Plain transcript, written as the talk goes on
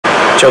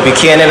Joe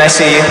Buchanan, I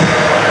see you.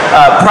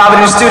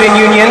 Providence Student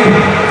Union,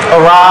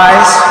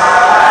 Arise,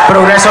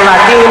 Progreso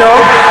Latino,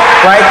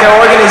 right? They're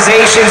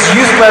organizations,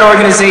 youth-led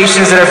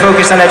organizations that are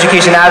focused on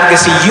education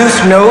advocacy. Youth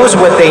knows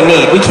what they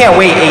need. We can't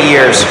wait 8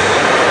 years.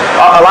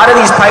 A lot of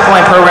these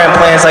pipeline program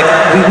plans, like,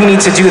 we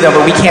need to do them,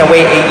 but we can't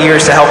wait 8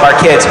 years to help our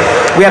kids.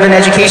 We have an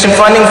education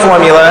funding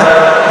formula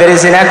that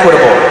is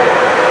inequitable.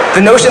 The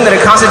notion that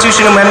a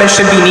constitutional amendment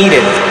should be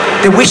needed,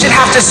 that we should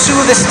have to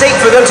sue the state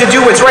for them to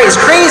do what's right, is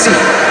crazy.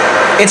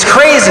 It's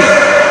crazy.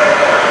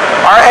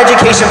 Our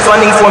education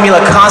funding formula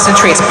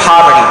concentrates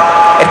poverty.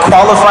 It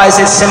qualifies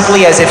it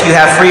simply as if you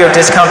have free or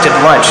discounted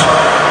lunch.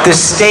 The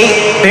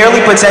state barely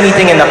puts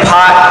anything in the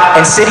pot,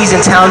 and cities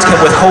and towns can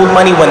withhold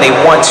money when they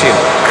want to.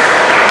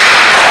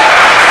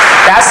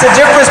 That's the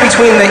difference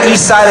between the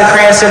east side of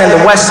Cranston and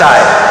the west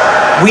side.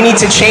 We need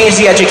to change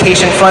the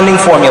education funding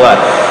formula.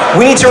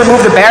 We need to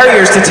remove the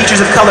barriers to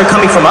teachers of color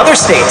coming from other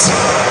states.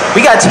 We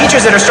got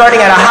teachers that are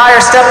starting at a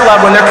higher step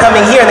level when they're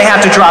coming here and they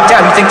have to drop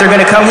down. You think they're going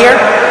to come here?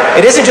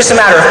 It isn't just a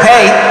matter of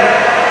pay.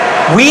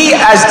 We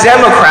as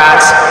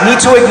Democrats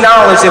need to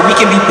acknowledge that we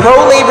can be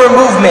pro-labor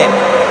movement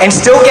and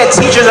still get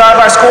teachers out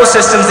of our school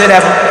systems that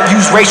have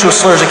used racial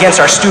slurs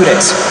against our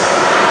students.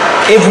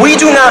 If we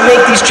do not make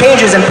these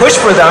changes and push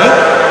for them,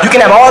 you can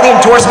have all the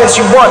endorsements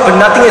you want,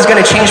 but nothing is going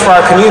to change for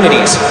our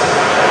communities.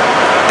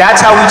 That's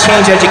how we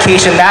change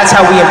education. That's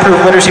how we improve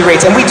literacy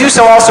rates. And we do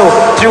so also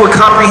through a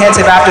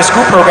comprehensive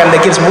after-school program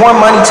that gives more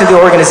money to the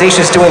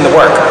organizations doing the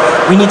work.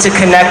 We need to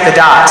connect the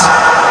dots.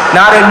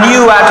 Not a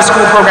new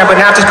after-school program, but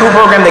an after-school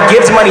program that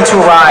gives money to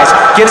Arise,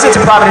 gives it to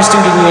Providence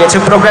Student Union,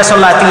 to Progreso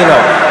Latino.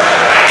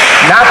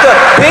 Not the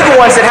big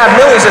ones that have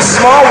millions, the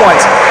small ones.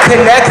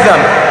 Connect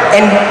them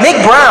and make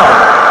Brown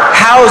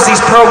house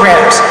these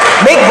programs.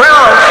 Make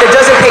Brown, that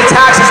doesn't pay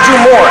taxes, do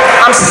more.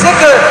 I'm sick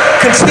of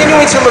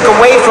continuing to look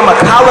away from a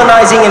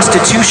colonizing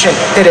institution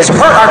that has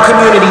hurt our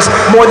communities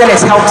more than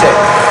it's helped it.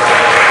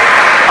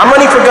 I'm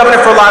running for governor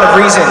for a lot of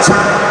reasons.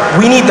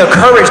 We need the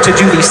courage to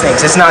do these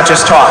things. It's not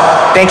just talk.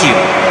 Thank you.